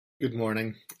Good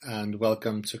morning and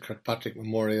welcome to Kirkpatrick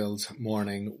Memorial's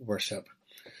morning worship.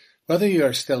 Whether you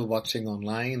are still watching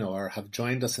online or have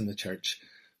joined us in the church,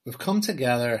 we've come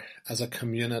together as a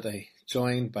community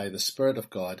joined by the Spirit of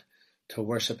God to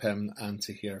worship Him and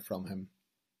to hear from Him.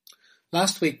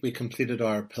 Last week we completed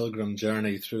our pilgrim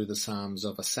journey through the Psalms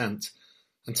of Ascent,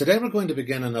 and today we're going to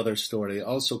begin another story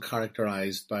also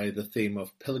characterised by the theme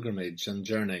of pilgrimage and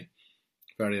journey.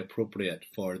 Very appropriate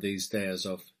for these days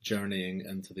of journeying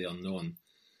into the unknown.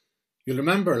 You'll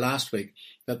remember last week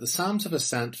that the Psalms of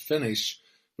Ascent finish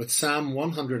with Psalm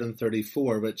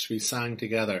 134, which we sang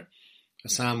together, a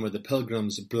psalm where the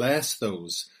pilgrims bless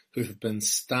those who have been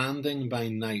standing by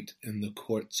night in the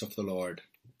courts of the Lord.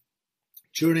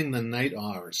 During the night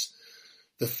hours,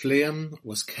 the flame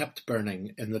was kept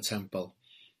burning in the temple,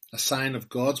 a sign of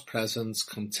God's presence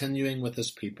continuing with His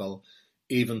people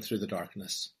even through the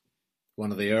darkness.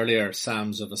 One of the earlier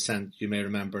Psalms of Ascent, you may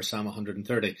remember, Psalm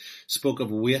 130, spoke of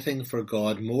waiting for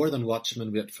God more than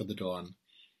watchmen wait for the dawn.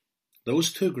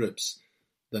 Those two groups,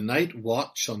 the night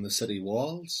watch on the city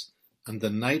walls and the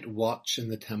night watch in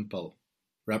the temple,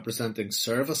 representing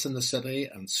service in the city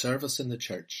and service in the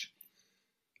church,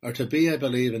 are to be, I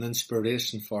believe, an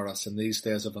inspiration for us in these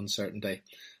days of uncertainty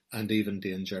and even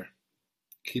danger.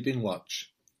 Keeping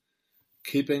watch,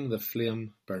 keeping the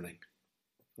flame burning.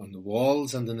 On the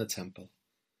walls and in the temple,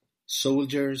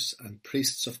 soldiers and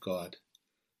priests of God,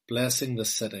 blessing the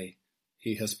city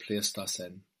He has placed us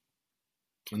in.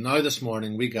 And now this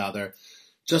morning we gather,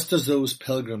 just as those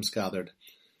pilgrims gathered,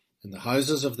 in the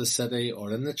houses of the city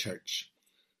or in the church.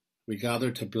 We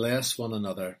gather to bless one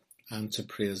another and to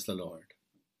praise the Lord.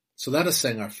 So let us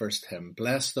sing our first hymn,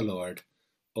 Bless the Lord,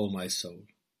 O my soul.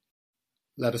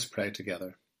 Let us pray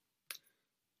together.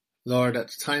 Lord,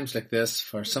 at times like this,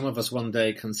 for some of us one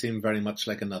day can seem very much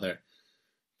like another.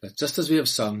 But just as we have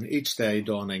sung, each day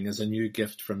dawning is a new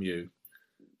gift from you.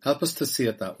 Help us to see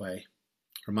it that way.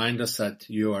 Remind us that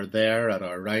you are there at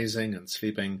our rising and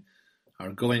sleeping,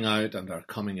 our going out and our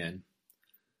coming in.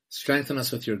 Strengthen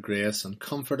us with your grace and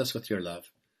comfort us with your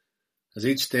love. As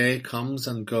each day comes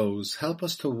and goes, help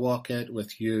us to walk it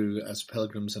with you as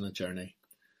pilgrims on a journey.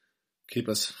 Keep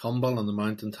us humble on the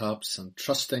mountaintops and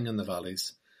trusting in the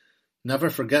valleys.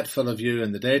 Never forgetful of you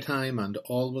in the daytime and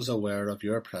always aware of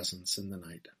your presence in the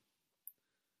night.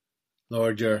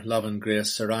 Lord, your love and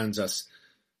grace surrounds us.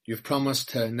 You've promised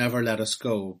to never let us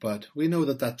go, but we know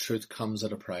that truth comes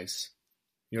at a price.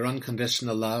 Your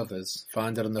unconditional love is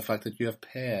founded on the fact that you have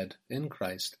paid in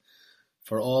Christ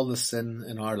for all the sin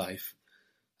in our life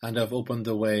and have opened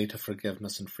the way to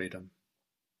forgiveness and freedom.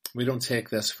 We don't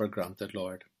take this for granted,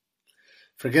 Lord.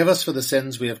 Forgive us for the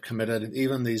sins we have committed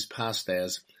even these past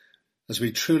days. As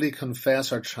we truly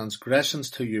confess our transgressions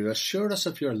to you, assure us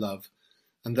of your love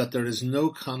and that there is no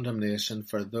condemnation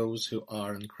for those who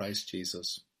are in Christ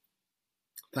Jesus.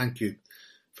 Thank you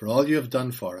for all you have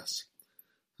done for us,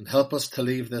 and help us to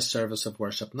leave this service of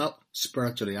worship not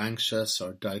spiritually anxious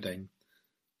or doubting,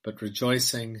 but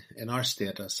rejoicing in our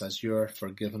status as your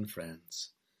forgiven friends.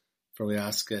 For we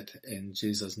ask it in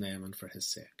Jesus' name and for his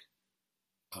sake.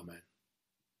 Amen.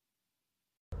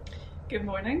 Good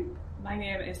morning. My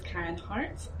name is Karen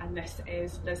Hart and this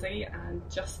is Lizzie and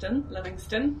Justin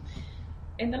Livingston.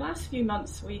 In the last few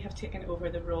months we have taken over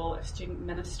the role of student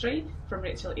ministry from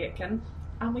Rachel Aitken,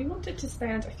 and we wanted to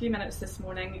spend a few minutes this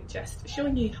morning just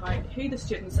showing you who the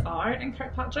students are in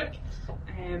Kirkpatrick,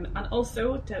 and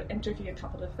also to interview a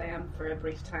couple of them for a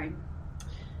brief time.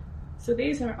 So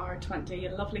these are our 20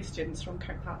 lovely students from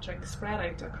Kirkpatrick spread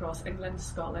out across England,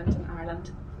 Scotland and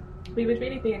Ireland. We would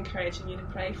really be encouraging you to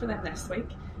pray for them this week,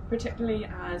 particularly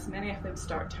as many of them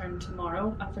start term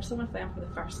tomorrow and for some of them for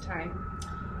the first time.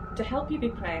 To help you be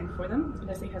praying for them,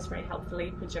 Lizzie has very helpfully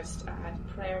produced a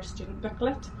prayer student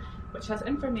booklet which has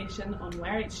information on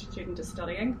where each student is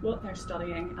studying, what they're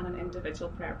studying and an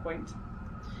individual prayer point.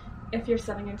 If you're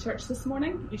sitting in church this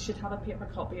morning, you should have a paper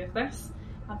copy of this,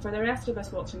 and for the rest of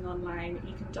us watching online,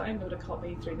 you can download a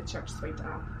copy through the Church Suite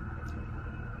app.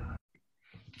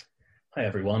 Hi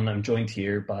everyone, I'm joined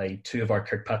here by two of our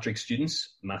Kirkpatrick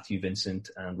students, Matthew Vincent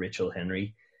and Rachel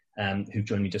Henry, who've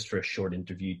joined me just for a short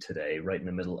interview today, right in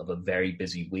the middle of a very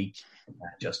busy week,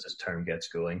 just as term gets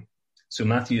going. So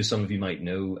Matthew, as some of you might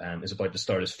know, is about to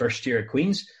start his first year at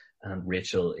Queen's, and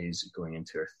Rachel is going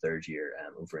into her third year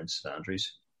over in St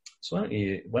Andrews. So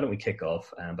why don't we kick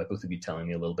off by both of you telling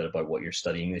me a little bit about what you're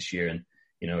studying this year and,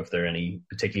 if there are any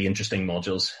particularly interesting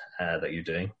modules that you're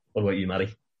doing. What about you,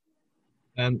 Matty?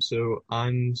 So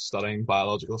I'm studying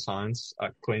biological science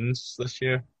at Queen's this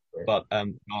year, but I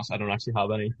don't actually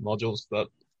have any modules that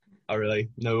I really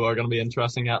know are going to be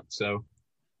interesting yet. So,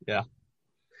 yeah.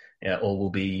 Yeah, all will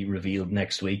be revealed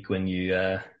next week when you,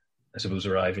 I suppose,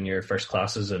 arrive in your first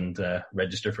classes and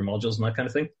register for modules and that kind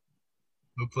of thing.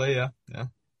 Hopefully, yeah.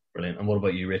 Brilliant. And what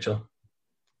about you, Rachel?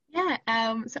 Yeah,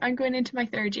 so I'm going into my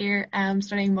third year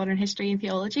studying modern history and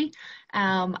theology,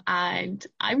 and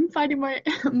I'm finding my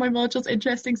my modules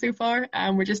interesting so far.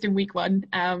 We're just in week 1,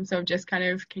 so I'm just kind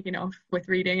of kicking off with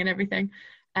reading and everything.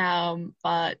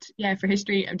 But yeah, for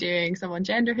history, I'm doing some on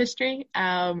gender history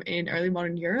in early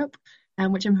modern Europe,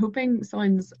 which I'm hoping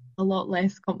sounds a lot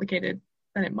less complicated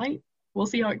than it might. We'll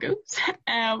see how it goes.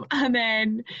 And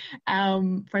then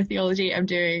for theology, I'm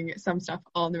doing some stuff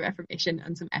on the Reformation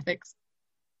and some ethics.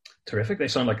 Terrific. They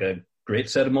sound like a great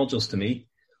set of modules to me.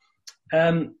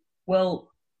 Well,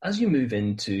 as you move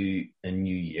into a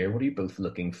new year, what are you both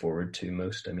looking forward to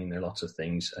most? I mean, there are lots of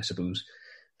things, I suppose,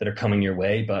 that are coming your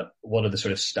way, but what are the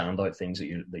sort of standout things that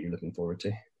you're looking forward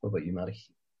to? What about you, Matty?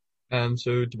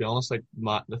 So to be honest, like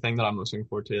the thing that I'm most looking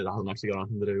forward to that hasn't actually got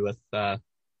anything to do with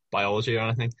biology or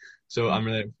anything. So I'm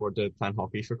really looking forward to playing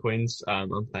hockey for Queen's.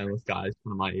 I'm playing with guys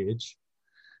kind of my age.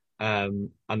 And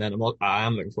then I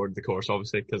am looking forward to the course,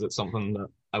 obviously, because it's something that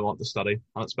I want to study,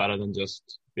 and it's better than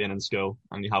just being in school,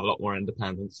 and you have a lot more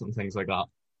independence and things like that.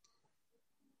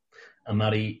 And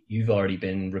Matty, you've already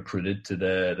been recruited to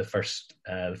the first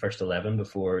 11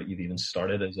 before you've even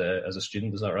started as a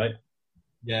student. Is that right?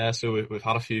 Yeah. So we've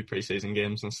had a few pre-season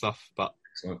games and stuff, but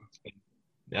excellent.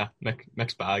 Yeah,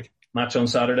 mixed bag. Match on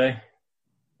Saturday.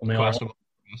 Questionable.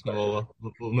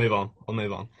 We'll move on.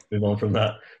 Move on from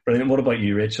that. Brilliant. What about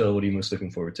you, Rachel? What are you most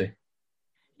looking forward to?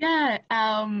 Yeah,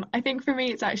 I think for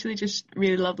me it's actually just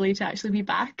really lovely to actually be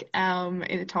back in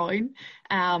the town,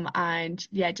 and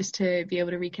yeah, just to be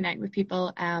able to reconnect with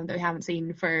people that we haven't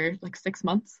seen for like 6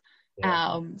 months.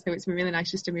 Yeah. So it's been really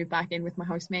nice just to move back in with my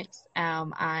housemates,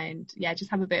 and yeah,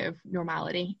 just have a bit of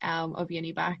normality of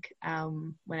uni back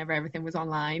whenever everything was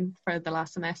online for the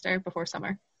last semester before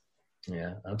summer.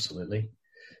 Yeah, absolutely.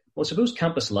 Well, I suppose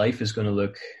campus life is going to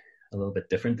look a little bit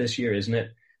different this year, isn't it?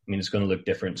 I mean, it's going to look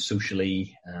different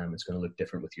socially. It's going to look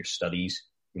different with your studies.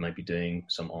 You might be doing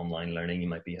some online learning. You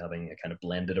might be having a kind of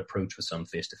blended approach with some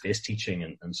face-to-face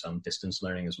teaching and some distance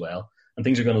learning as well. And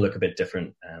things are going to look a bit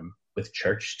different with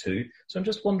church too. So I'm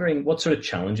just wondering, what sort of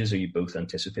challenges are you both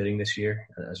anticipating this year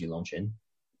as you launch in?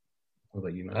 What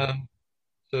about you, Matt?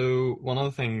 So one of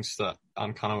the things that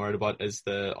I'm kind of worried about is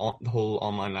the whole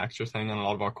online lecture thing, and a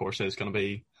lot of our course is going to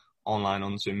be online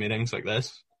on Zoom meetings like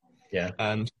this. Yeah.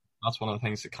 And that's one of the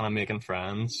things that kind of making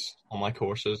friends on my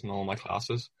courses and all my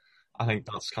classes. I think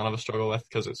that's kind of a struggle with,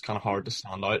 because it's kind of hard to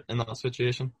stand out in that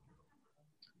situation.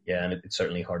 Yeah, and it's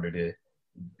certainly harder to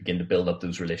begin to build up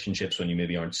those relationships when you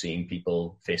maybe aren't seeing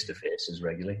people face to face as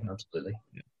regularly. Absolutely.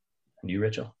 Yeah. And you,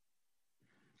 Rachel?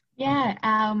 Yeah,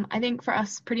 I think for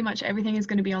us, pretty much everything is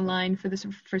going to be online for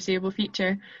the foreseeable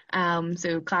future.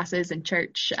 So classes and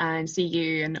church and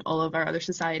CU and all of our other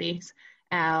societies.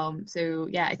 So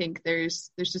yeah, I think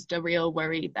there's just a real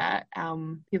worry that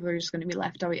people are just going to be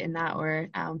left out in that, or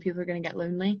people are going to get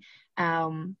lonely.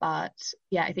 But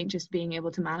yeah, I think just being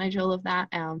able to manage all of that,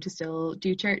 to still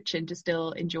do church and to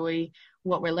still enjoy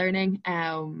what we're learning.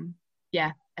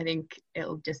 Yeah, I think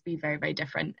it'll just be very, very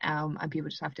different, and people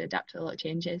just have to adapt to a lot of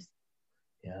changes.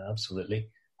 Yeah, absolutely.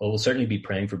 Well, we'll certainly be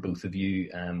praying for both of you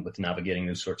with navigating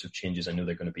those sorts of changes. I know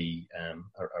they're going to be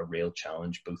a real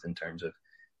challenge, both in terms of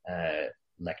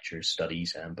lectures,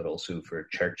 studies, but also for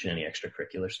church and any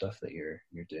extracurricular stuff that you're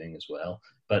doing as well.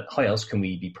 But how else can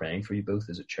we be praying for you both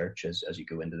as a church as you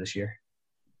go into this year?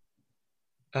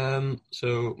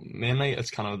 So mainly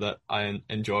it's kind of that I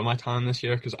enjoy my time this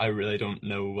year, because I really don't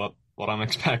know what I'm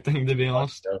expecting, to be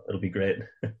honest. It'll be great.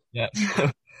 Yeah.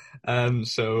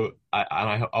 So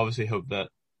I obviously hope that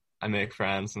I make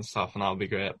friends and stuff, and that'll be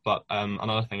great. But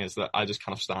another thing is that I just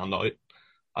kind of stand out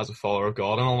as a follower of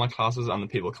God in all my classes, and the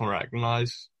people can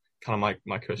recognize kind of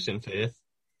my Christian faith.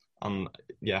 And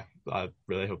yeah, I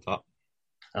really hope that.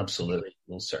 Absolutely.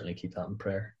 We'll certainly keep that in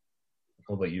prayer.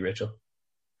 What about you, Rachel?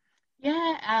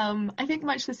 Yeah, I think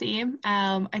much the same.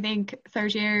 I think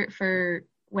third year for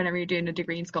whenever you're doing a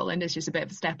degree in Scotland is just a bit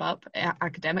of a step up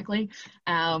academically.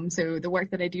 So the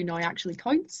work that I do now actually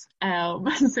counts. So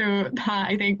that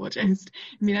I think will just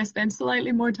mean I spend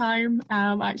slightly more time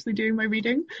actually doing my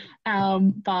reading.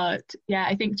 But yeah,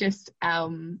 I think just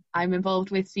I'm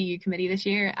involved with CU committee this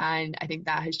year, and I think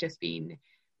that has just been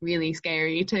really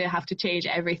scary to have to change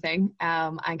everything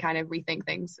and kind of rethink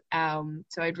things.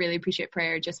 So I'd really appreciate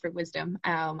prayer just for wisdom.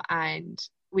 And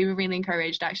we were really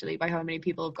encouraged actually by how many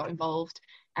people have got involved,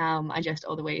 and just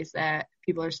all the ways that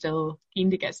people are still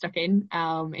keen to get stuck in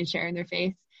sharing their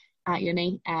faith at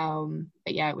uni.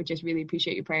 But yeah, we just really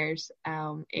appreciate your prayers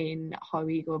in how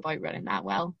we go about running that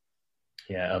well.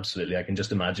 Yeah, absolutely. I can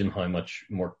just imagine how much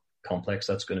more complex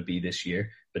that's going to be this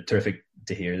year. But terrific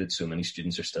to hear that so many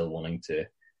students are still wanting to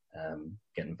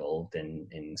get involved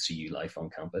in CU life on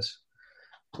campus.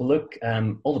 Well, look,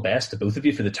 all the best to both of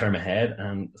you for the term ahead,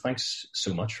 and thanks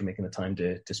so much for making the time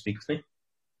to speak with me.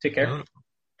 Take care.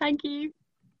 Thank you.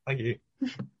 Thank you.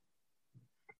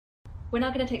 We're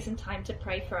now going to take some time to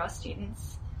pray for our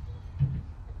students.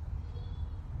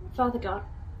 Father God,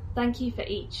 thank you for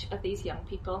each of these young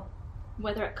people,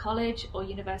 whether at college or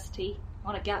university,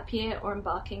 on a gap year or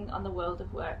embarking on the world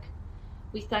of work.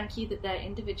 We thank you that their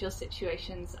individual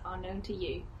situations are known to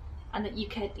you and that you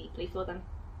care deeply for them.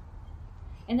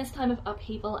 In this time of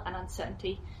upheaval and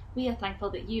uncertainty, we are thankful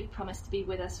that you've promised to be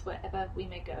with us wherever we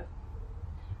may go.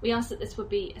 We ask that this will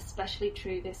be especially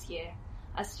true this year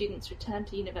as students return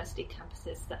to university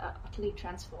campuses that are utterly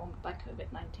transformed by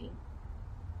COVID-19.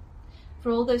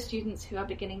 For all those students who are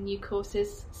beginning new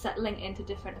courses, settling into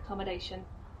different accommodation,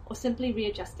 or simply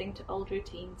readjusting to old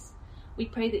routines, we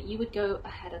pray that you would go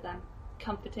ahead of them,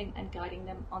 comforting and guiding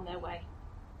them on their way.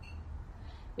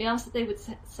 We ask that they would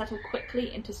settle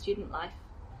quickly into student life,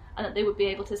 and that they would be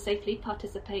able to safely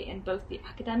participate in both the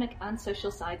academic and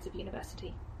social sides of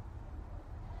university.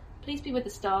 Please be with the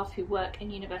staff who work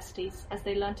in universities as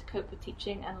they learn to cope with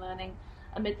teaching and learning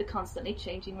amid the constantly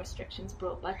changing restrictions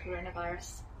brought by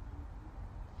coronavirus.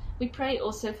 We pray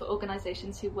also for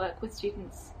organisations who work with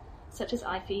students, such as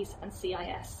IFES and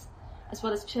CIS, as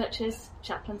well as churches,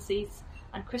 chaplaincies,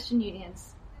 and Christian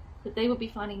unions, that they will be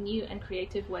finding new and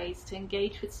creative ways to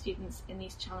engage with students in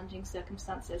these challenging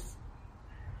circumstances.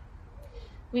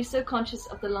 We are so conscious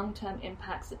of the long-term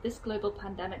impacts that this global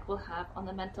pandemic will have on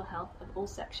the mental health of all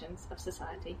sections of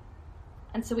society.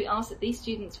 And so we ask that these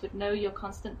students would know your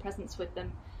constant presence with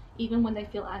them, even when they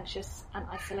feel anxious and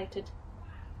isolated.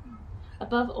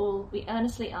 Above all, we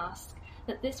earnestly ask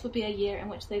that this would be a year in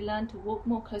which they learn to walk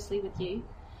more closely with you,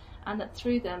 and that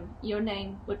through them your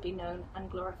name would be known and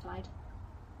glorified.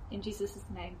 In Jesus'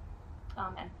 name,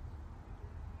 Amen.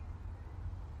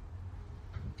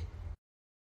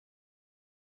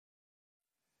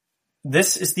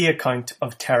 This is the account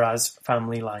of Terah's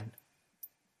family line.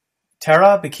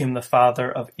 Terah became the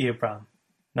father of Abram,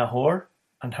 Nahor,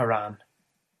 and Haran.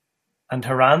 And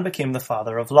Haran became the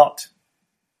father of Lot.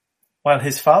 While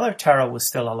his father Terah was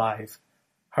still alive,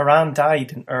 Haran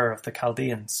died in Ur of the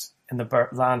Chaldeans, in the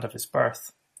land of his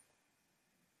birth.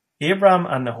 Abram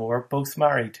and Nahor both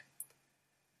married.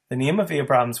 The name of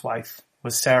Abram's wife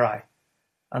was Sarai,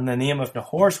 and the name of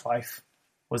Nahor's wife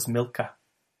was Milcah.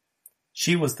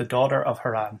 She was the daughter of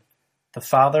Haran, the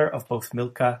father of both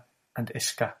Milcah and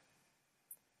Ishcah.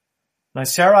 Now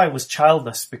Sarai was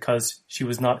childless because she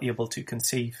was not able to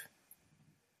conceive.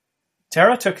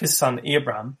 Terah took his son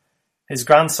Abram, his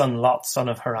grandson Lot, son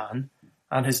of Haran,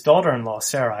 and his daughter-in-law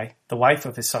Sarai, the wife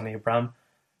of his son Abram,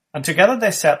 and together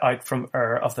they set out from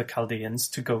Ur of the Chaldeans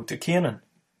to go to Canaan.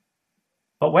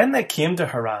 But when they came to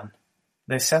Haran,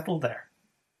 they settled there.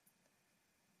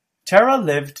 Terah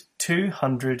lived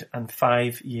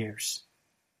 205 years,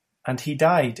 and he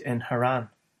died in Haran.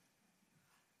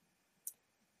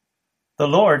 The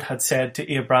Lord had said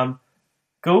to Abram,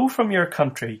 "Go from your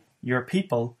country, your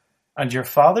people, and your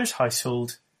father's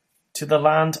household to the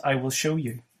land I will show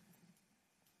you.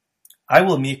 I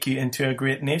will make you into a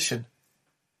great nation.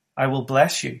 I will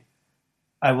bless you.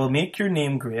 I will make your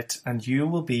name great, and you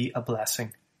will be a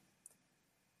blessing.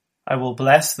 I will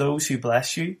bless those who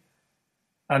bless you,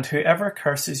 and whoever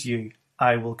curses you,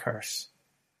 I will curse.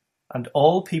 And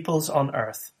all peoples on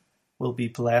earth will be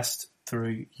blessed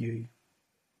through you."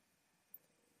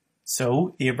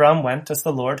 So Abram went as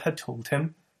the Lord had told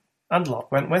him, and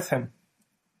Lot went with him.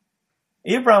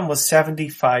 Abram was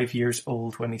 75 years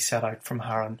old when he set out from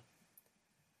Haran.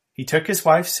 He took his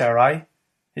wife Sarai,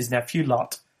 his nephew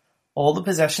Lot, all the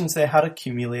possessions they had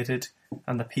accumulated,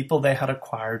 and the people they had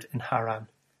acquired in Haran,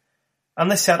 and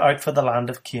they set out for the land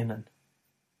of Canaan.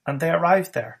 And they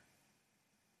arrived there.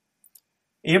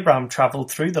 Abram travelled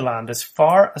through the land as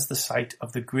far as the site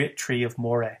of the great tree of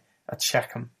Moreh at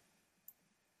Shechem.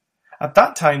 At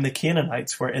that time the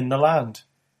Canaanites were in the land.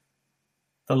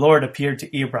 The Lord appeared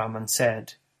to Abram and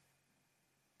said,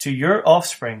 "To your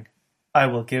offspring I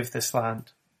will give this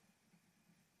land."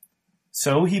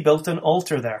 So he built an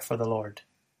altar there for the Lord,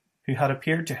 who had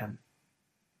appeared to him.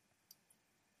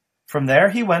 From there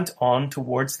he went on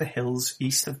towards the hills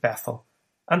east of Bethel,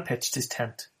 and pitched his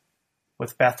tent,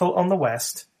 with Bethel on the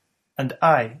west and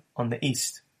Ai on the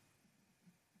east.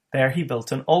 There he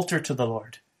built an altar to the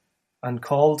Lord, and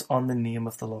called on the name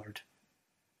of the Lord.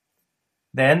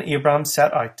 Then Abram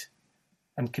set out,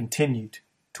 and continued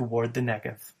toward the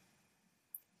Negev.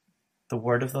 The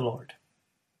word of the Lord.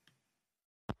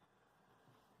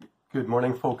 Good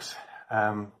morning, folks.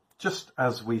 Just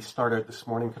as we start out this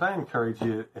morning, could I encourage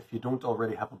you, if you don't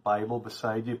already have a Bible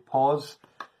beside you, pause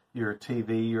your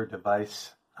TV, your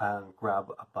device, and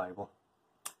grab a Bible.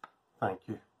 Thank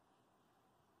you.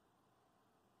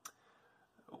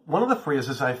 One of the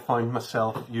phrases I found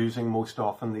myself using most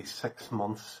often these 6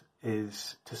 months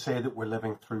is to say that we're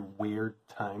living through weird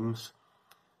times.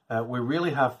 We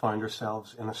really have found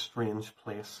ourselves in a strange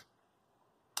place.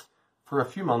 For a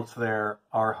few months there,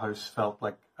 our house felt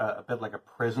like a bit like a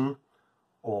prison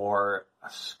or a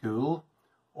school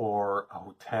or a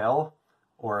hotel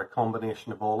or a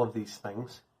combination of all of these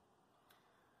things.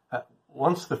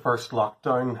 Once the first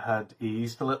lockdown had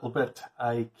eased a little bit,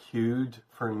 I queued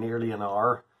for nearly an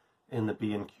hour in the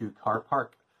B&Q car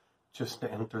park just to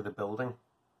enter the building.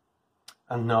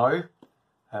 And now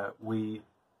we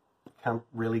can't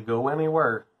really go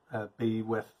anywhere, be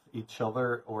with each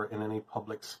other or in any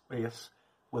public space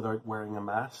without wearing a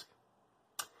mask.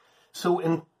 So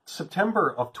in September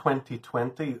of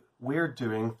 2020, we're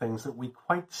doing things that we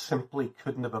quite simply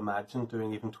couldn't have imagined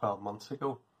doing even 12 months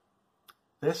ago.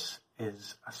 This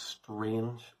is a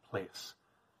strange place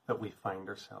that we find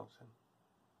ourselves in.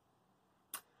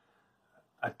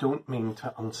 I don't mean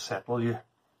to unsettle you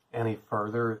any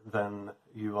further than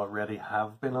you already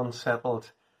have been unsettled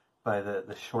by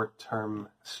the short-term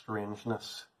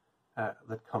strangeness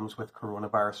that comes with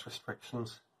coronavirus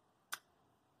restrictions.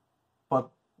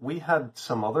 But we had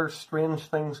some other strange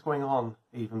things going on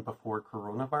even before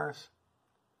coronavirus.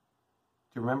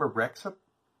 Do you remember Brexit?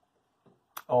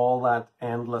 All that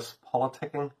endless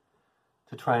politicking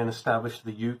to try and establish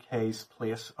the UK's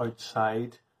place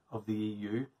outside of the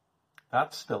EU.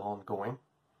 That's still ongoing.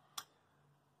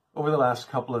 Over the last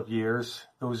couple of years,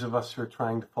 those of us who are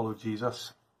trying to follow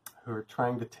Jesus, who are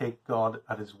trying to take God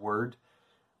at his word,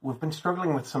 we've been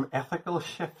struggling with some ethical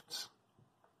shifts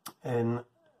in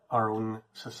our own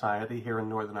society here in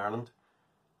Northern Ireland.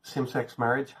 Same-sex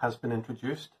marriage has been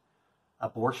introduced.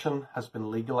 Abortion has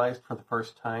been legalised for the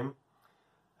first time.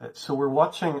 So we're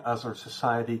watching as our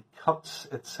society cuts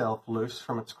itself loose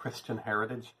from its Christian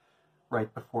heritage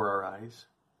right before our eyes.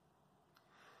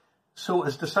 So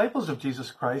as disciples of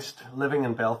Jesus Christ living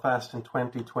in Belfast in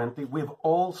 2020, we have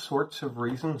all sorts of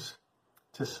reasons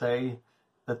to say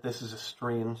that this is a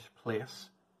strange place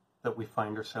that we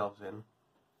find ourselves in.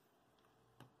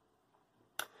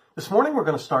 This morning we're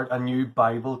going to start a new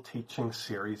Bible teaching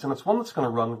series, and it's one that's going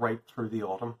to run right through the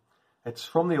autumn. It's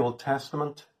from the Old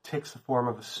Testament, takes the form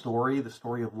of a story, the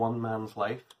story of one man's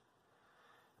life.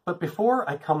 But before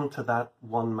I come to that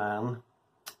one man,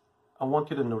 I want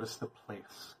you to notice the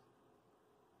place.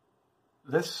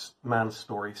 This man's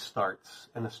story starts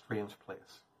in a strange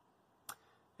place.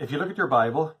 If you look at your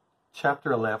Bible,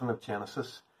 chapter 11 of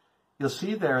Genesis, you'll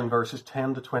see there in verses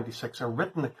 10 to 26 a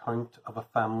written account of a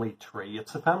family tree.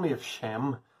 It's the family of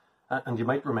Shem, and you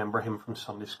might remember him from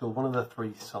Sunday school, one of the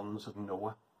 3 sons of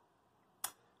Noah.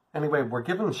 Anyway, we're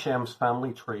given Shem's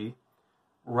family tree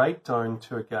right down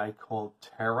to a guy called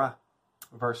Terah,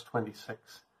 verse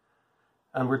 26.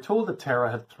 And we're told that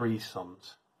Terah had 3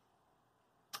 sons.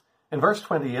 In verse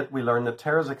 28, we learn that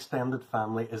Terah's extended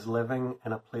family is living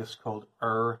in a place called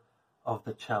Ur of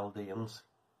the Chaldeans.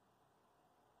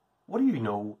 What do you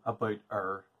know about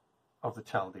Ur of the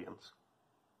Chaldeans?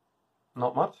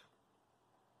 Not much?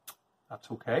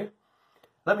 That's okay.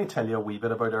 Let me tell you a wee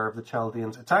bit about Ur of the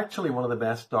Chaldeans. It's actually one of the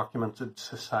best documented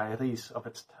societies of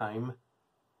its time.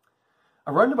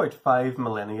 Around about 5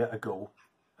 millennia ago,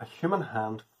 a human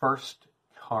hand first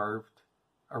carved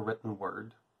a written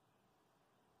word.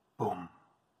 Boom.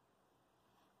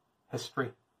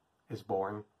 History is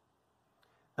born.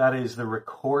 That is the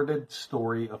recorded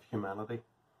story of humanity.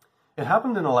 It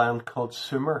happened in a land called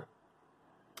Sumer,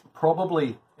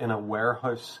 probably in a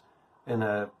warehouse in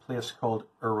a place called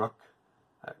Uruk.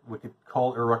 We could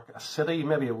call Uruk a city,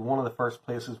 maybe one of the first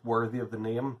places worthy of the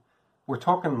name. We're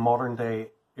talking modern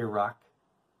day Iraq.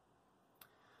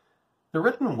 The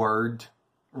written word,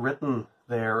 written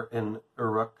there in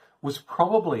Uruk, was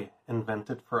probably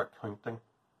invented for accounting.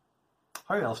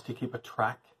 How else do you keep a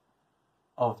track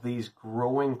of these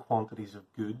growing quantities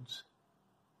of goods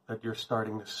that you're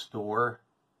starting to store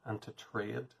and to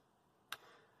trade?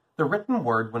 The written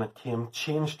word, when it came,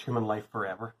 changed human life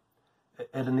forever. It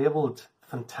enabled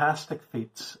fantastic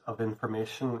feats of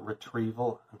information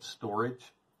retrieval and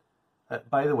storage.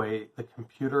 By the way, the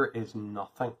computer is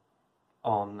nothing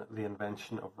on the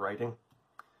invention of writing.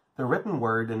 The written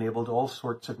word enabled all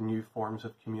sorts of new forms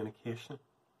of communication.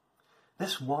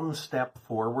 This one step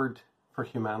forward for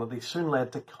humanity soon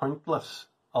led to countless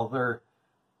other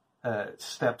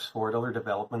steps forward, other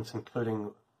developments,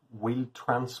 including wheeled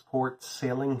transport,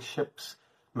 sailing ships,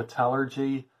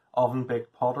 metallurgy,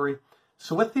 oven-baked pottery.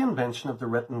 So with the invention of the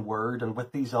written word and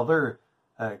with these other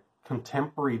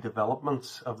contemporary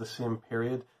developments of the same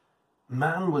period,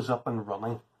 man was up and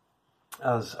running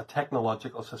as a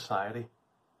technological society.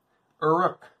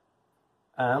 Uruk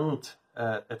and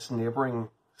its neighbouring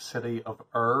city of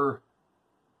Ur,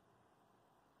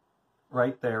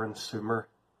 right there in Sumer,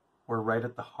 were right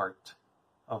at the heart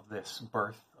of this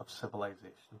birth of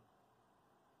civilization.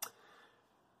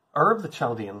 Ur of the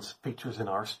Chaldeans features in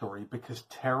our story because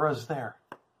Terah's there.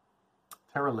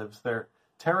 Terah lives there.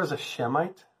 Terah's a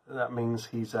Shemite. That means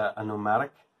he's a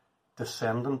nomadic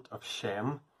descendant of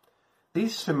Shem.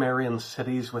 These Sumerian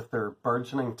cities with their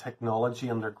burgeoning technology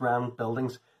and their grand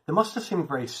buildings, they must have seemed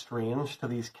very strange to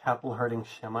these cattle-herding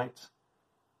Shemites.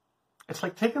 It's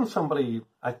like taking somebody,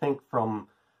 I think,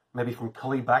 maybe from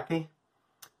Culibaki,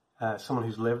 someone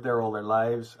who's lived there all their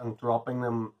lives, and dropping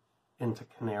them into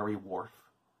Canary Wharf.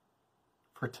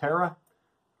 For Terah,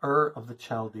 Ur of the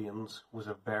Chaldeans was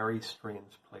a very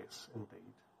strange place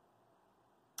indeed.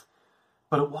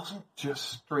 But it wasn't just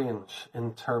strange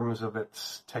in terms of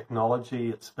its technology,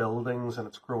 its buildings, and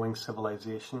its growing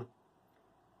civilization.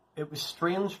 It was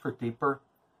strange for deeper,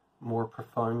 more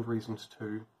profound reasons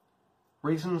too.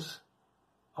 Reasons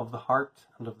of the heart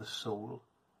and of the soul.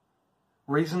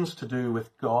 Reasons to do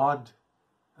with God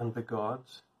and the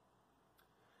gods.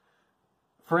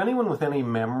 For anyone with any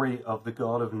memory of the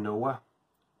God of Noah,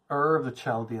 Ur of the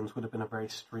Chaldeans would have been a very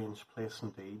strange place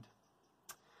indeed.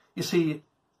 You see,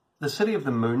 the city of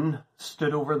the moon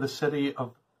stood over the city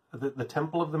of, the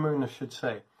temple of the moon, I should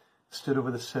say, stood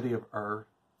over the city of Ur,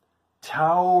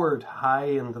 towered high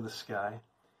into the sky.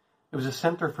 It was a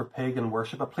center for pagan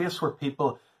worship, a place where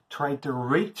people tried to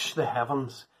reach the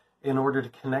heavens in order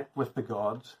to connect with the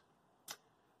gods.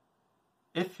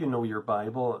 If you know your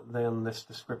Bible, then this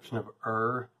description of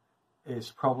Ur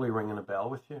is probably ringing a bell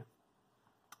with you.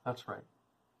 That's right.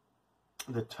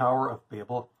 The Tower of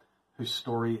Babel, whose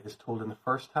story is told in the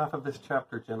first half of this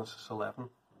chapter, Genesis 11.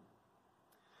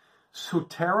 So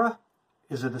Terah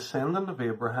is a descendant of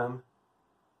Abraham,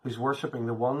 who's worshipping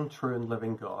the one true and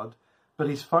living God, but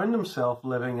he's found himself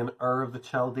living in Ur of the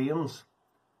Chaldeans,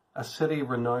 a city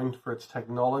renowned for its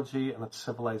technology and its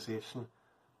civilization,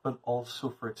 but also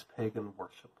for its pagan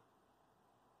worship.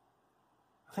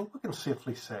 I think we can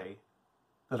safely say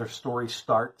that our story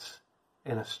starts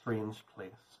in a strange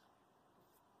place.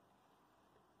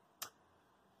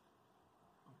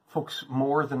 Folks,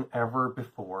 more than ever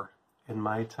before in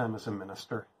my time as a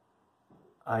minister,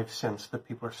 I've sensed that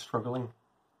people are struggling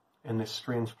in this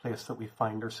strange place that we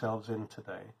find ourselves in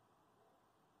today.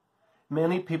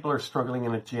 Many people are struggling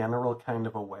in a general kind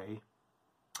of a way.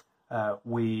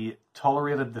 We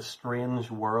tolerated the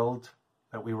strange world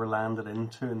that we were landed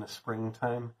into in the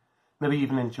springtime, maybe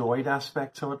even enjoyed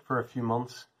aspects of it for a few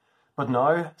months. But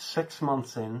now, 6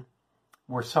 months in,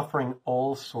 we're suffering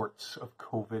all sorts of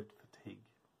COVID fatigue.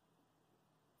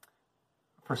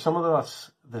 For some of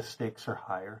us, the stakes are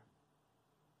higher.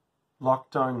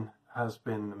 Lockdown has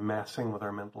been messing with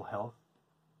our mental health.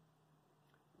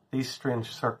 These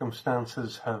strange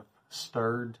circumstances have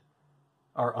stirred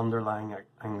our underlying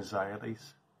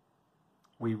anxieties.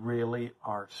 We really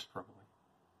are struggling.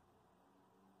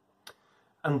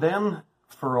 And then,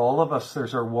 for all of us,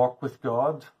 there's our walk with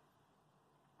God.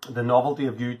 The novelty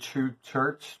of YouTube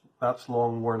church, that's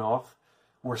long worn off.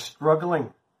 We're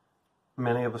struggling,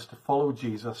 many of us, to follow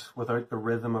Jesus without the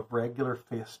rhythm of regular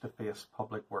face-to-face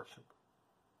public worship.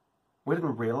 We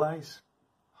didn't realize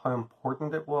how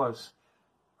important it was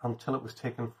until it was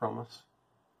taken from us.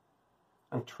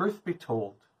 And truth be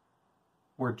told,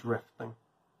 we're drifting.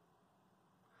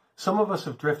 Some of us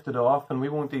have drifted off and we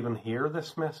won't even hear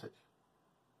this message.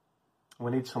 We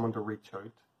need someone to reach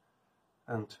out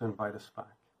and to invite us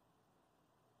back.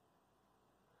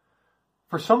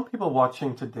 For some people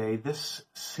watching today, this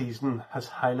season has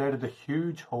highlighted a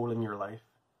huge hole in your life.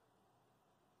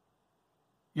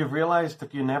 You've realized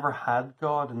that you never had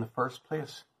God in the first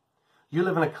place. You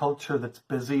live in a culture that's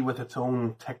busy with its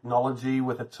own technology,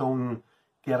 with its own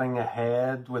getting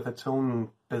ahead, with its own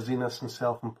busyness and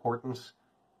self-importance.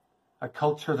 A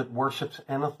culture that worships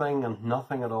anything and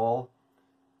nothing at all.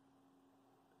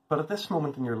 But at this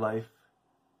moment in your life,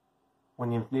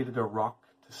 when you've needed a rock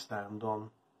to stand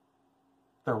on,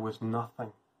 there was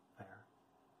nothing there.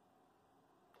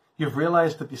 You've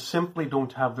realized that you simply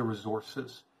don't have the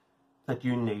resources that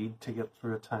you need to get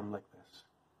through a time like this.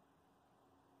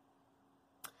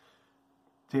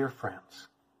 Dear friends,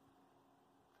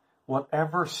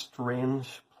 whatever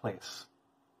strange place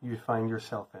you find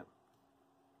yourself in,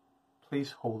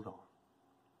 please hold on.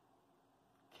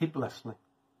 Keep listening.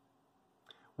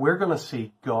 We're going to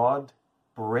see God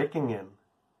breaking in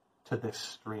to this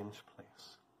strange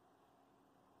place.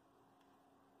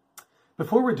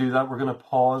 Before we do that, we're going to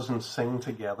pause and sing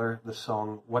together the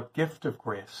song, "What Gift of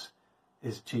Grace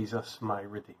is Jesus My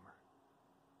Redeemer?"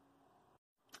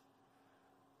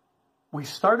 We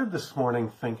started this morning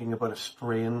thinking about a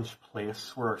strange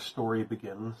place where our story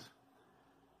begins.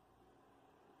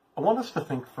 I want us to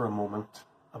think for a moment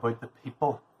about the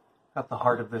people at the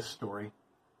heart of this story.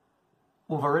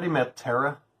 We've already met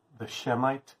Terah, the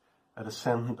Shemite, a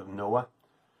descendant of Noah.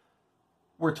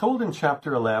 We're told in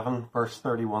chapter 11, verse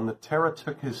 31, that Terah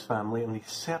took his family and he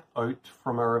set out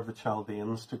from Ur of the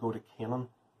Chaldeans to go to Canaan.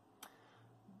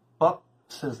 But,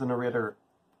 says the narrator,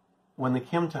 when they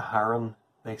came to Haran,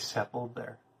 they settled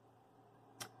there.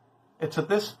 It's at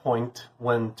this point,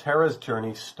 when Terah's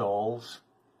journey stalls,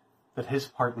 that his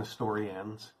part in the story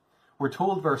ends. We're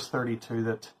told, verse 32,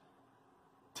 that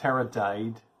Terah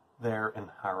died there in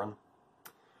Haran.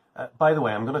 By the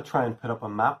way, I'm going to try and put up a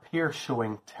map here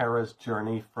showing Terah's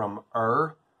journey from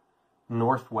Ur,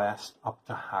 northwest, up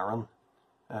to Haran.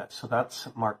 So that's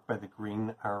marked by the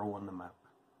green arrow on the map.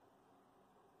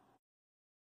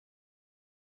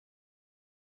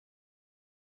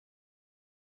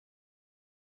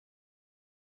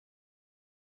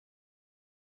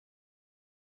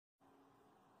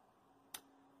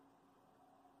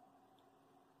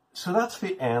 So that's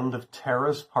the end of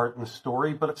Terah's part in the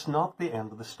story, but it's not the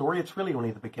end of the story. It's really only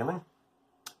the beginning.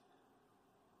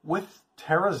 With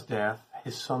Terah's death,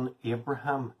 his son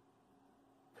Abraham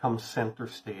comes center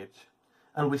stage.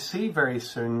 And we see very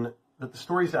soon that the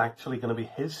story is actually going to be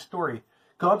his story.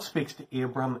 God speaks to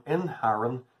Abram in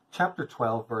Haran, chapter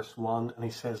 12, verse 1, and he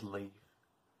says, "Leave.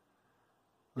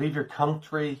 Leave your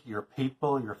country, your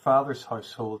people, your father's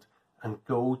household, and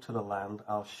go to the land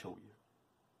I'll show you."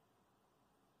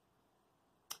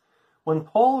 When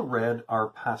Paul read our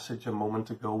passage a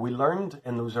moment ago, we learned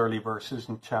in those early verses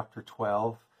in chapter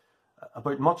 12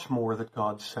 about much more that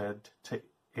God said to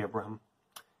Abraham.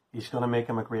 He's going to make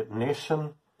him a great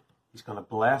nation. He's going to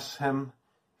bless him.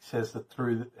 He says that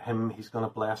through him, he's going to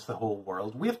bless the whole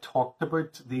world. We have talked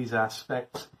about these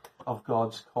aspects of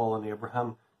God's call on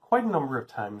Abraham quite a number of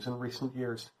times in recent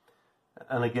years.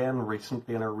 And again,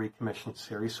 recently in our Recommissioned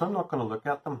series. So I'm not going to look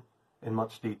at them in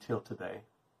much detail today.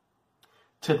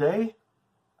 Today,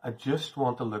 I just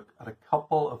want to look at a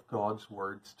couple of God's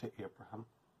words to Abraham.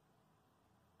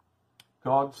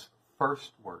 God's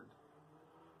first word.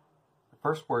 The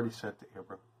first word he said to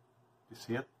Abraham. You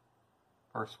see it?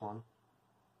 Verse 1.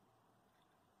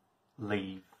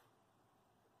 Leave.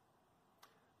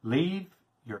 Leave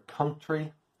your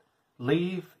country.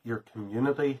 Leave your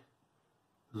community.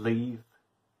 Leave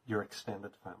your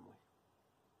extended family.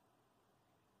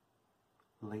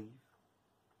 Leave.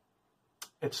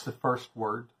 It's the first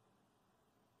word.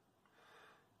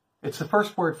 It's the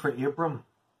first word for Abram.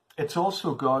 It's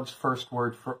also God's first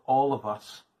word for all of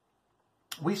us.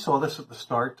 We saw this at the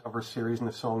start of our series in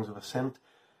the Songs of Ascent.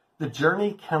 The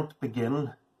journey can't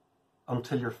begin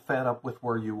until you're fed up with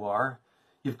where you are.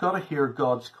 You've got to hear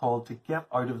God's call to get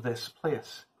out of this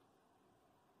place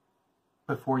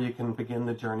before you can begin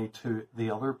the journey to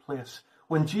the other place.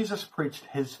 When Jesus preached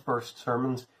his first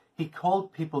sermons, he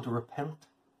called people to repent.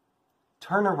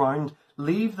 Turn around,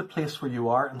 leave the place where you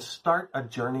are, and start a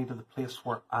journey to the place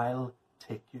where I'll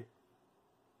take you.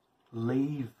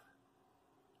 Leave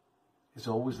is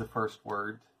always the first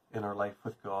word in our life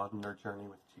with God and our journey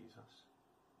with Jesus.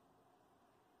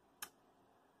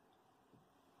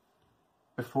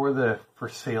 Before the for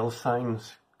sale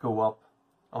signs go up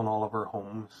on all of our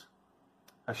homes,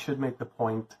 I should make the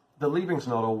point that leaving's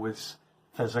not always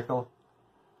physical,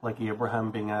 like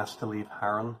Abraham being asked to leave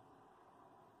Haran.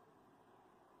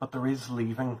 But there is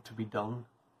leaving to be done.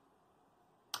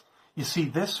 You see,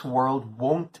 this world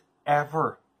won't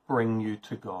ever bring you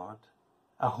to God.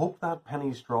 I hope that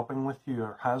penny's dropping with you,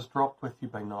 or has dropped with you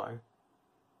by now.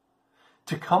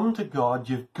 To come to God,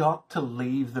 you've got to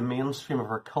leave the mainstream of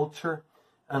our culture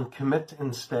and commit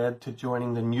instead to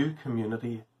joining the new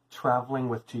community, traveling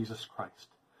with Jesus Christ.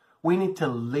 We need to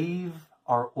leave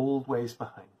our old ways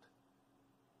behind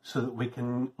so that we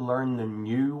can learn the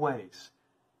new ways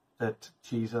that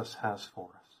Jesus has for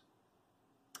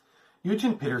us.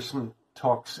 Eugene Peterson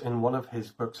talks in one of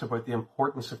his books about the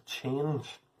importance of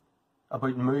change,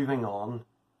 about moving on.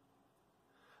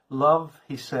 Love,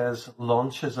 he says,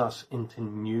 launches us into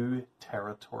new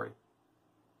territory.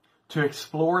 To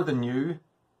explore the new,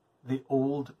 the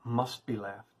old must be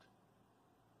left.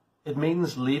 It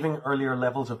means leaving earlier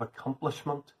levels of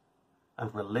accomplishment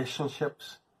and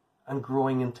relationships and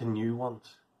growing into new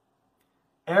ones.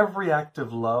 Every act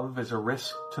of love is a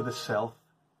risk to the self.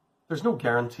 There's no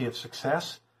guarantee of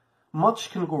success,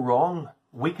 Much can go wrong.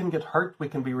 We can get hurt, we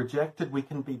can be rejected, we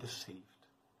can be deceived.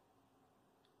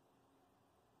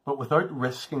 But without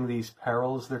risking these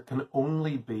perils, there can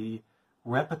only be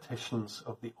repetitions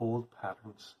of the old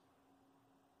patterns,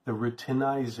 the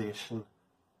routinization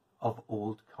of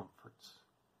old comforts.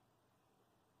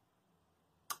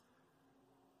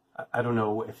 I don't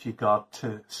know if you got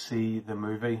to see the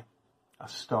movie A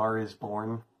Star is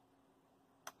Born,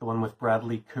 the one with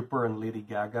Bradley Cooper and Lady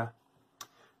Gaga.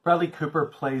 Bradley Cooper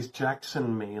plays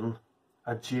Jackson Maine,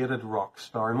 a jaded rock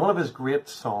star. In one of his great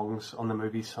songs on the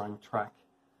movie soundtrack,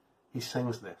 he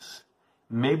sings this: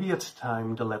 "Maybe it's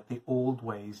time to let the old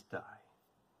ways die."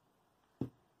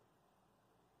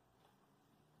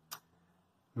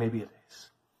 Maybe it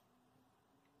is.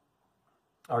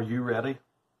 Are you ready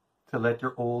to let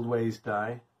your old ways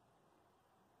die?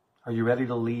 Are you ready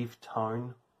to leave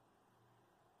town?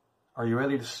 Are you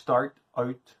ready to start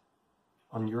out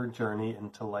on your journey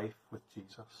into life with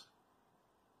Jesus?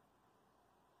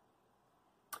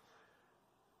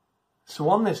 So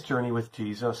on this journey with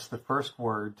Jesus, the first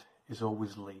word is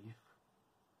always leave.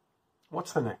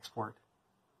 What's the next word?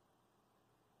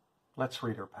 Let's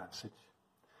read our passage.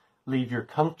 Leave your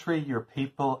country, your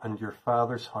people, and your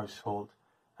father's household,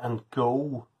 and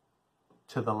go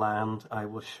to the land I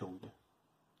will show you.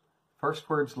 First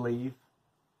word's leave,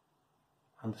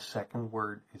 and the second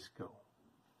word is go.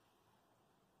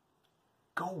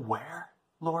 Go where,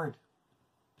 Lord?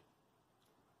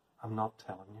 I'm not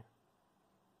telling you.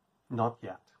 Not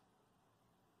yet.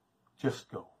 Just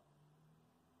go.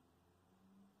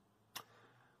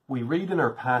 We read in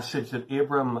our passage that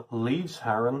Abram leaves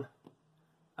Haran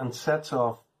and sets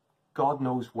off God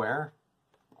knows where,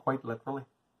 quite literally.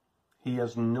 He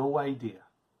has no idea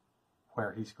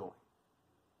where he's going.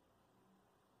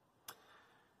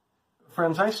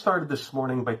 Friends, I started this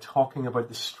morning by talking about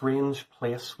the strange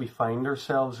place we find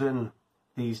ourselves in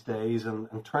these days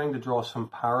and trying to draw some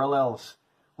parallels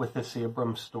with this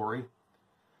Abram story.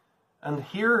 And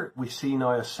here we see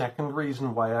now a second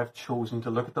reason why I've chosen to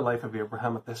look at the life of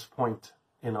Abraham at this point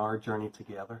in our journey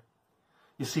together.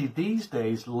 You see, these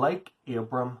days, like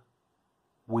Abram,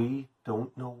 we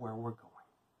don't know where we're going.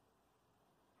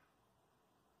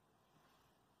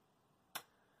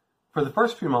 For the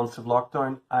first few months of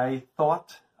lockdown, I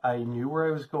thought I knew where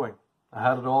I was going. I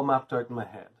had it all mapped out in my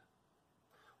head.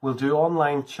 We'll do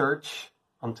online church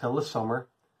until the summer.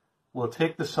 We'll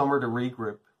take the summer to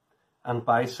regroup. And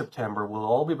by September, we'll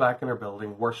all be back in our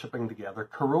building, worshipping together.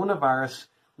 Coronavirus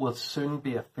will soon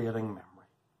be a fading memory.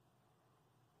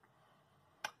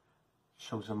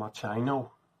 Shows how much I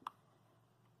know.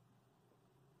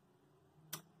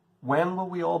 When will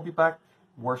we all be back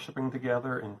worshipping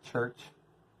together in church?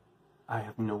 I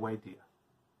have no idea.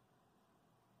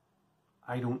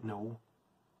 I don't know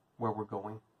where we're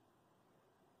going.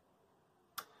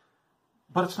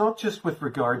 But it's not just with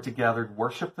regard to gathered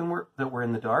worship that we're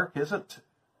in the dark, is it?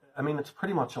 I mean, it's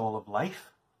pretty much all of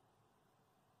life.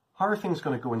 How are things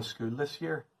going to go in school this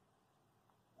year?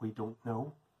 We don't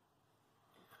know.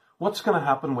 What's going to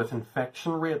happen with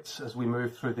infection rates as we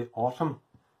move through the autumn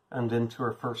and into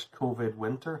our first COVID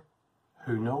winter?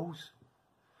 Who knows?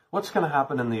 What's going to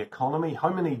happen in the economy? How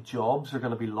many jobs are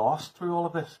going to be lost through all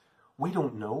of this? We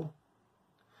don't know.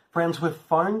 Friends, we've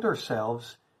found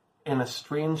ourselves in a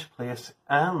strange place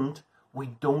and we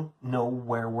don't know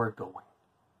where we're going.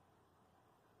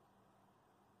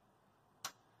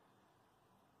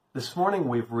 This morning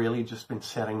we've really just been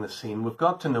setting the scene. We've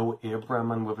got to know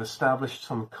Abram and we've established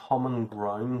some common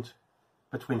ground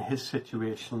between his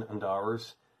situation and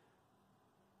ours.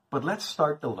 But let's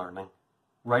start the learning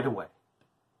right away.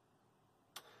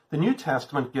 The New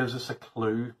Testament gives us a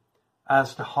clue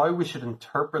as to how we should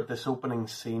interpret this opening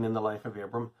scene in the life of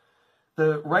Abram.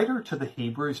 The writer to the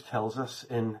Hebrews tells us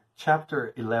in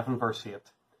chapter 11, verse 8,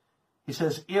 he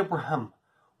says, Abraham,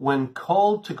 when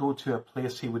called to go to a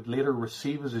place he would later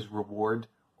receive as his reward,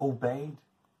 obeyed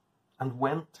and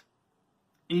went,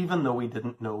 even though he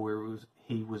didn't know where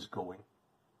he was going.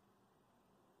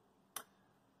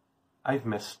 I've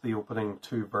missed the opening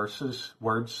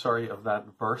words of that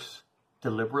verse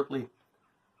deliberately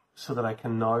so that I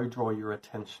can now draw your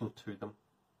attention to them.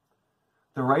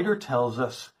 The writer tells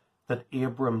us that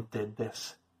Abram did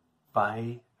this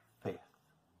by faith.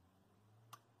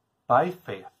 By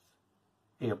faith,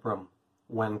 Abram,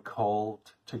 when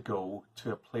called to go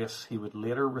to a place he would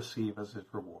later receive as his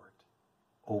reward,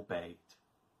 obeyed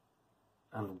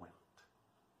and went.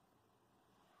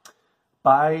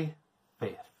 By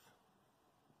faith,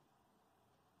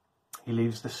 he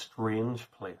leaves the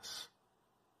strange place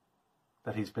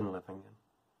that he's been living in.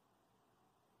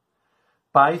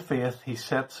 By faith, he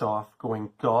sets off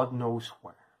going God knows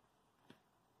where.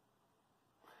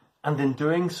 And in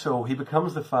doing so, he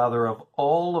becomes the father of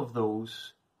all of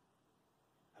those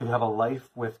who have a life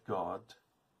with God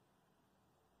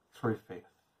through faith.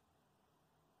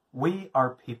 We are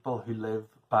people who live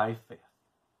by faith.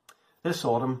 This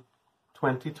autumn,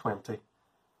 2020,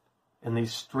 in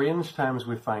these strange times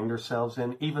we find ourselves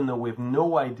in, even though we have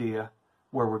no idea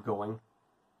where we're going,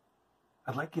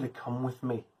 I'd like you to come with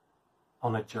me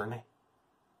on a journey.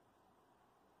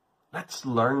 Let's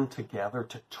learn together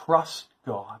to trust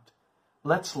God.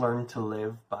 Let's learn to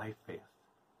live by faith.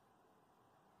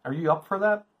 Are you up for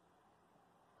that?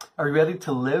 Are you ready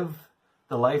to live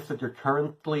the life that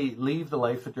leave the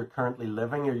life that you're currently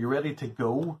living? Are you ready to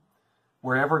go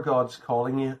wherever God's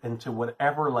calling you, into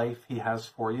whatever life he has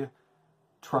for you,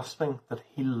 trusting that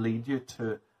he'll lead you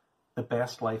to the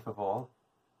best life of all?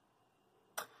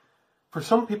 For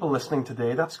some people listening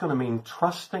today, that's going to mean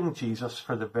trusting Jesus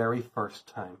for the very first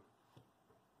time.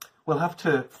 We'll have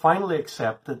to finally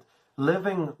accept that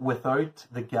living without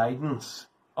the guidance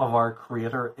of our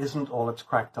Creator isn't all it's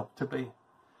cracked up to be.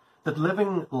 That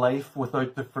living life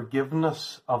without the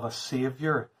forgiveness of a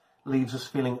Saviour leaves us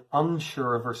feeling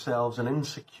unsure of ourselves and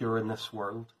insecure in this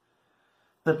world.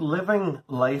 That living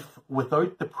life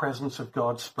without the presence of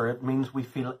God's Spirit means we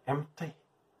feel empty.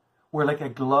 We're like a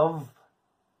glove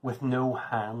with no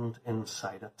hand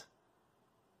inside it.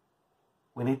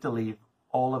 We need to leave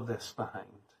all of this behind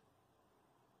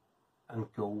and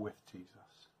go with Jesus.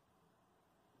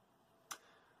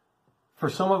 For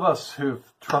some of us who've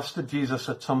trusted Jesus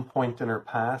at some point in our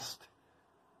past,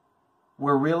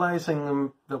 we're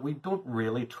realizing that we don't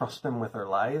really trust him with our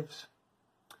lives.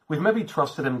 We've maybe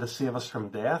trusted him to save us from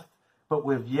death, but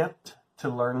we've yet to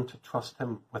learn to trust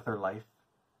him with our life,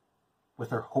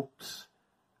 with our hopes,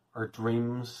 our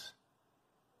dreams,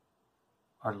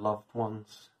 our loved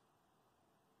ones,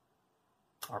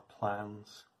 our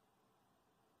plans.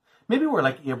 Maybe we're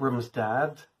like Abram's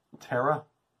dad, Terah.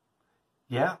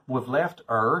 Yeah, we've left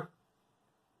Ur,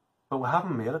 but we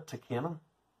haven't made it to Canaan.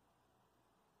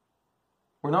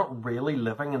 We're not really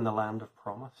living in the land of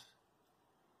promise.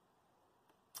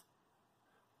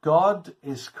 God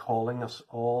is calling us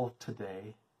all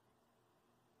today.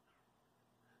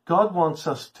 God wants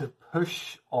us to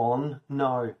push on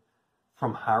now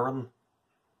from Haran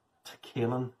to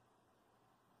Canaan.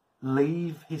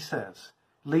 Leave, he says,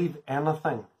 leave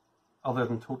anything other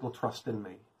than total trust in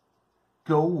me.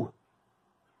 Go.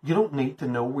 You don't need to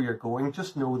know where you're going.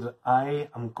 Just know that I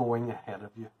am going ahead of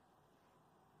you.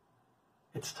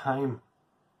 It's time.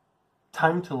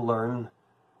 Time to learn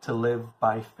to live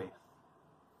by faith.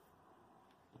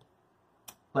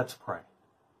 Let's pray.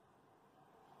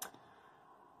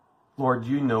 Lord,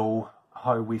 you know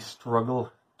how we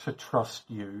struggle to trust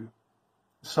you.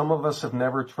 Some of us have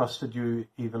never trusted you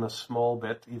even a small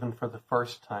bit, even for the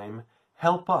first time.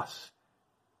 Help us.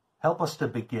 Help us to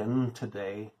begin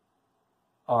today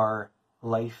our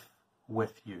life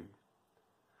with you.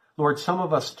 Lord, some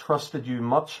of us trusted you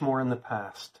much more in the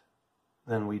past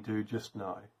than we do just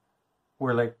now.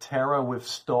 We're like Terah, we've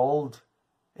stalled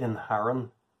in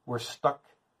Haran. We're stuck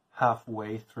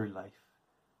halfway through life.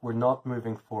 We're not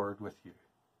moving forward with you.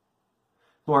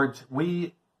 Lord,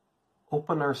 we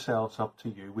open ourselves up to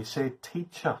you. We say,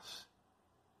 teach us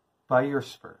by your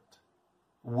Spirit.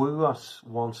 Woo us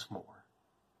once more.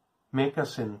 Make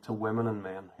us into women and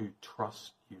men who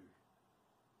trust you.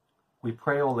 We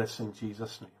pray all this in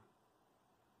Jesus' name.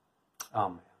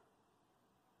 Amen.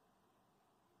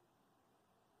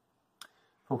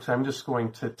 Folks, I'm just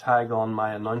going to tag on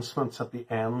my announcements at the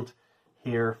end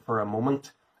here for a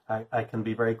moment. I can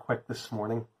be very quick this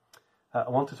morning. I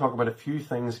want to talk about a few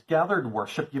things. Gathered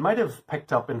worship. You might have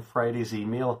picked up in Friday's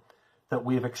email that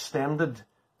we've extended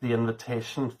the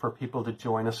invitation for people to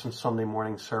join us in Sunday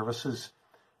morning services,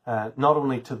 not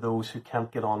only to those who can't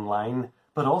get online,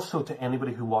 but also to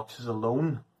anybody who watches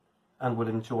alone and would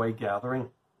enjoy gathering.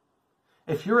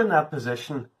 If you're in that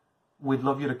position, we'd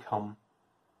love you to come.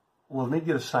 We'll need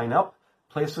you to sign up.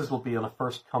 Places will be on a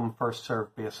first come, first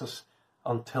served basis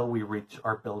until we reach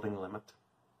our building limit.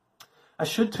 I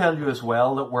should tell you as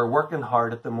well that we're working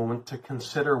hard at the moment to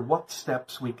consider what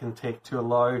steps we can take to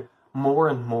allow more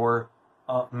and more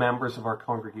members of our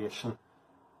congregation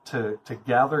to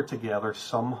gather together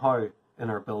somehow in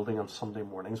our building on Sunday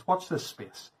mornings. Watch this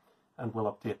space and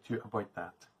we'll update you about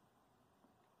that.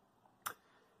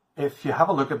 If you have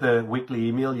a look at the weekly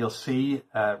email, you'll see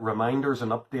reminders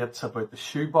and updates about the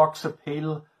shoebox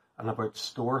appeal and about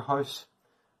Storehouse.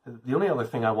 The only other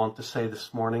thing I want to say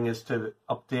this morning is to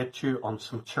update you on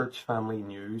some church family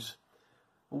news.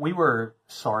 We were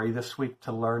sorry this week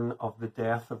to learn of the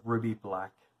death of Ruby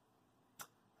Black.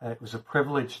 It was a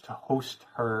privilege to host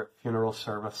her funeral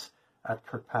service at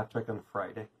Kirkpatrick on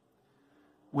Friday.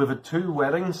 We've had 2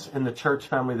 weddings in the church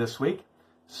family this week.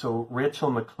 So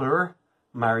Rachel McClure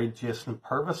married Jason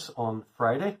Purvis on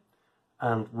Friday,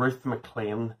 and Ruth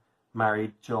McLean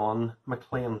married John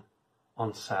McLean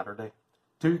on Saturday.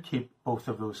 Do keep both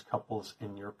of those couples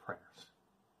in your prayers.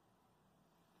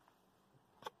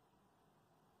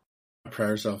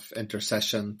 Prayers of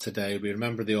intercession today. We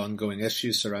remember the ongoing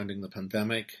issues surrounding the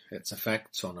pandemic, its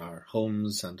effects on our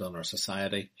homes and on our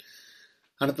society.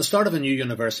 And at the start of a new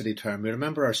university term, we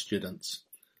remember our students.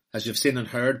 As you've seen and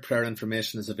heard, prayer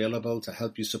information is available to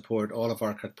help you support all of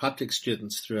our Kirkpatrick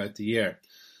students throughout the year.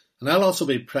 And I'll also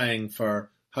be praying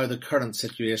for how the current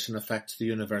situation affects the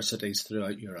universities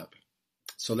throughout Europe.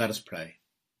 So let us pray.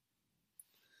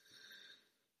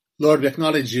 Lord, we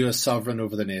acknowledge you as sovereign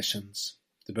over the nations.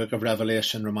 The book of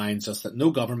Revelation reminds us that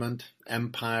no government,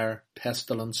 empire,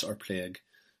 pestilence or plague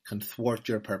can thwart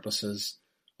your purposes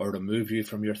or remove you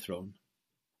from your throne.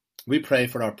 We pray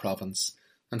for our province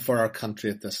and for our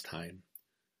country at this time.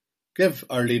 Give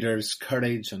our leaders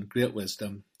courage and great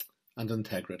wisdom and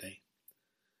integrity.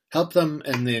 Help them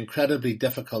in the incredibly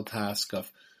difficult task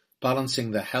of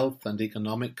balancing the health and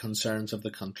economic concerns of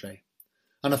the country,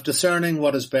 and of discerning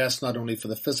what is best not only for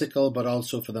the physical but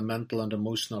also for the mental and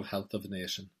emotional health of the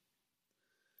nation.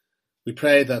 We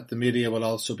pray that the media will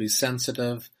also be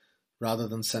sensitive rather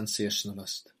than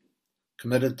sensationalist,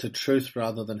 committed to truth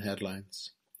rather than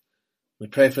headlines. We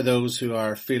pray for those who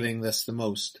are feeling this the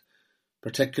most,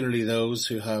 particularly those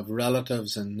who have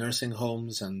relatives in nursing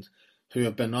homes and who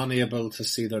have been unable to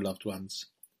see their loved ones.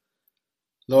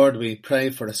 Lord, we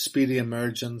pray for a speedy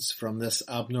emergence from this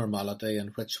abnormality in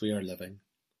which we are living.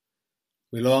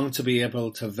 We long to be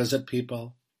able to visit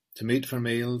people, to meet for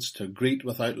meals, to greet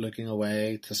without looking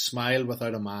away, to smile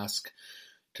without a mask,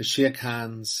 to shake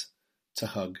hands, to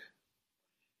hug.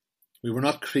 We were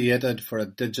not created for a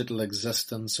digital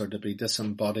existence or to be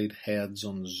disembodied heads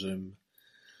on Zoom.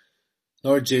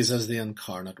 Lord Jesus, the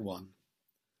Incarnate One,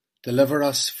 deliver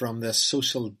us from this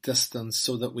social distance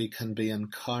so that we can be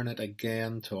incarnate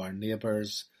again to our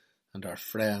neighbours and our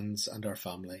friends and our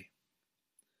family.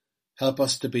 Help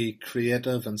us to be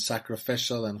creative and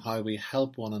sacrificial in how we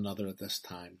help one another at this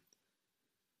time.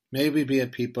 May we be a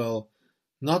people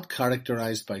not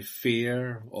characterised by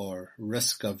fear or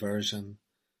risk aversion,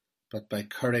 but by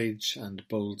courage and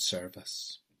bold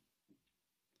service.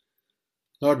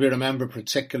 Lord, we remember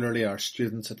particularly our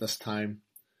students at this time.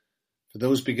 For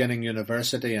those beginning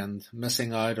university and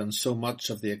missing out on so much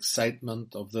of the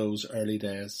excitement of those early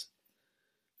days.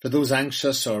 For those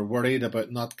anxious or worried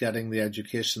about not getting the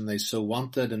education they so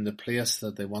wanted in the place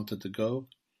that they wanted to go.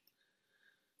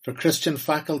 For Christian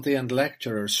faculty and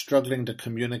lecturers struggling to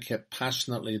communicate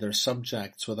passionately their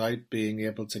subjects without being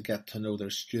able to get to know their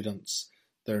students,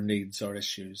 their needs or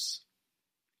issues.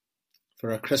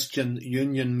 For our Christian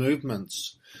union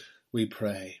movements, we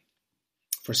pray.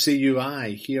 For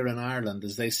CUI here in Ireland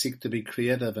as they seek to be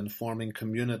creative in forming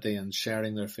community and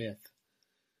sharing their faith.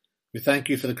 We thank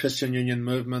you for the Christian Union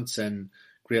movements in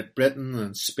Great Britain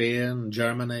and Spain,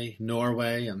 Germany,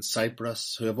 Norway and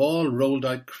Cyprus, who have all rolled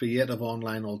out creative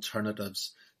online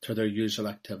alternatives to their usual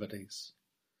activities.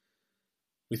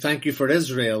 We thank you for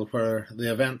Israel, where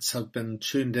the events have been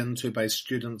tuned into by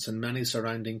students in many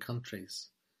surrounding countries.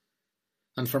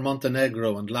 And for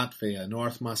Montenegro and Latvia,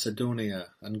 North Macedonia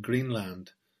and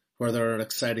Greenland, where there are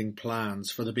exciting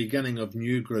plans for the beginning of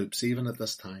new groups even at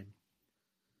this time.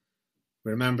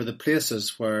 We remember the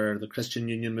places where the Christian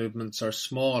Union movements are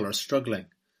small or struggling,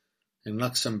 in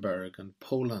Luxembourg and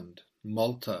Poland,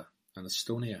 Malta and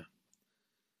Estonia.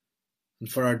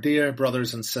 And for our dear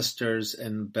brothers and sisters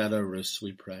in Belarus,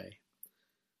 we pray,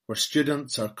 where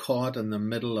students are caught in the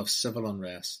middle of civil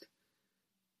unrest,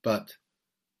 but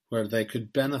where they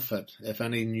could benefit if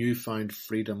any newfound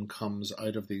freedom comes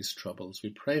out of these troubles. We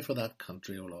pray for that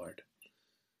country, O Lord.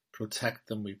 Protect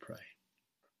them, we pray.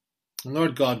 And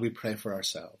Lord God, we pray for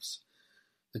ourselves,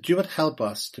 that you would help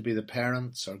us to be the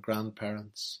parents or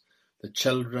grandparents, the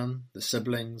children, the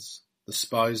siblings, the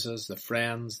spouses, the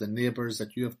friends, the neighbours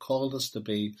that you have called us to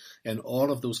be in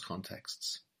all of those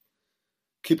contexts.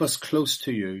 Keep us close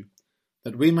to you,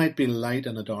 that we might be light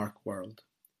in a dark world,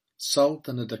 salt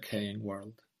in a decaying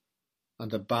world,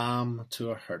 and a balm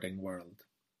to a hurting world.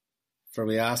 For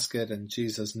we ask it in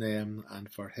Jesus' name and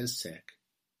for his sake.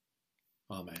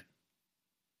 Amen.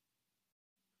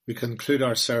 We conclude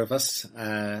our service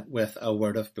with a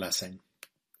word of blessing.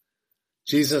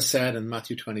 Jesus said in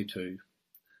Matthew 22,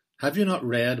 "Have you not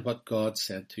read what God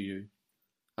said to you?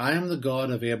 I am the God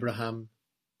of Abraham,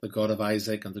 the God of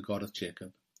Isaac, and the God of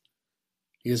Jacob.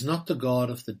 He is not the God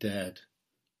of the dead,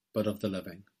 but of the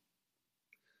living."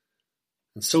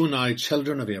 And so now,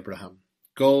 children of Abraham,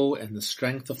 go in the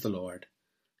strength of the Lord,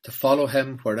 to follow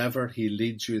him wherever he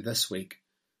leads you this week.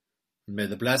 And may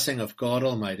the blessing of God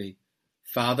Almighty,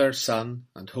 Father, Son,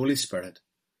 and Holy Spirit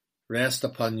rest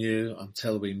upon you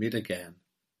until we meet again.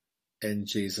 In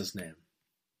Jesus' name.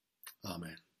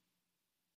 Amen.